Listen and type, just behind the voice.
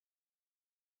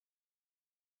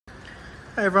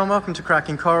Hey everyone, welcome to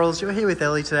Cracking Corals. You're here with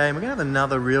Ellie today and we're going to have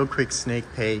another real quick sneak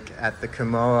peek at the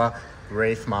Kamoer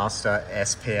Reef Master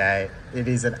SPA. It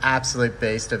is an absolute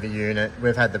beast of a unit.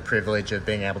 We've had the privilege of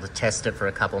being able to test it for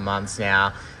a couple months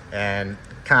now and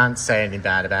can't say anything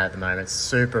bad about it at the moment.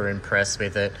 Super impressed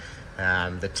with it.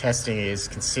 The testing is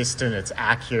consistent, it's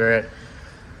accurate.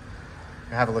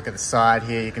 Have a look at the side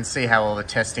here. You can see how all the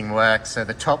testing works. So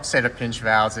the top set of pinch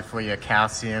valves are for your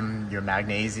calcium, your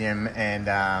magnesium, and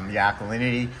your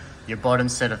alkalinity. Your bottom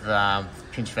set of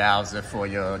pinch valves are for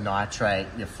your nitrate,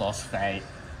 your phosphate,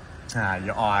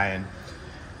 your iron.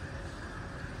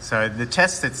 So the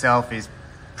test itself is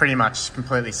pretty much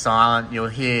completely silent. You'll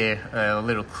hear a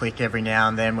little click every now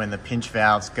and then when the pinch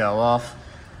valves go off.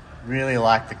 Really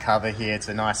like the cover here. It's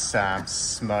a nice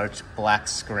smoked black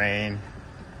screen.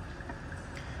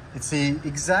 It's the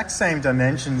exact same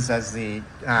dimensions as the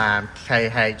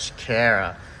KH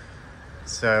Carer.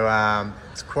 So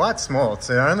it's quite small. It's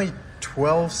only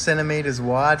 12 centimeters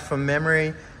wide from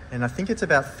memory, and I think it's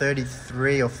about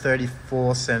 33 or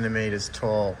 34 centimeters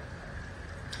tall.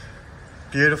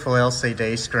 Beautiful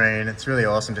LCD screen. It's really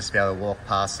awesome just to be able to walk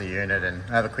past the unit and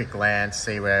have a quick glance,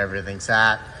 see where everything's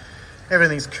at.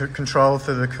 Everything's controlled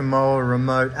through the Kamoer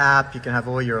remote app. You can have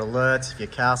all your alerts if your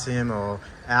calcium or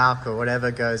alk or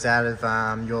whatever goes out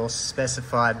of your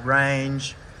specified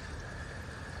range.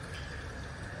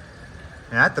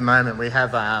 Now at the moment we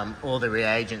have all the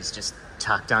reagents just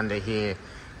tucked under here.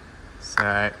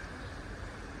 So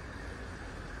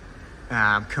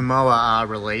Kamoer are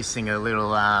releasing a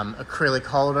little acrylic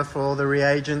holder for all the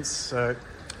reagents. So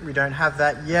we don't have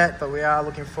that yet, but we are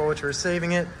looking forward to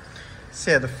receiving it.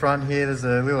 See at the front here, there's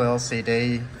a little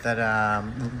LCD, that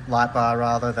light bar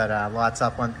rather, that lights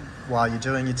up while you're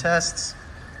doing your tests.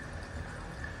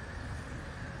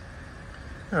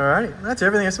 Alright, that's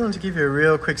everything. I just wanted to give you a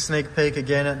real quick sneak peek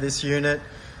again at this unit.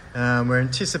 We're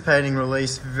anticipating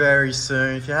release very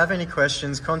soon. If you have any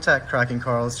questions, contact Cracking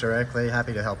Corals directly.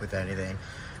 Happy to help with anything.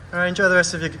 Alright, enjoy the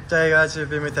rest of your day, guys. You've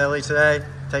been with Ellie today.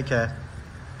 Take care.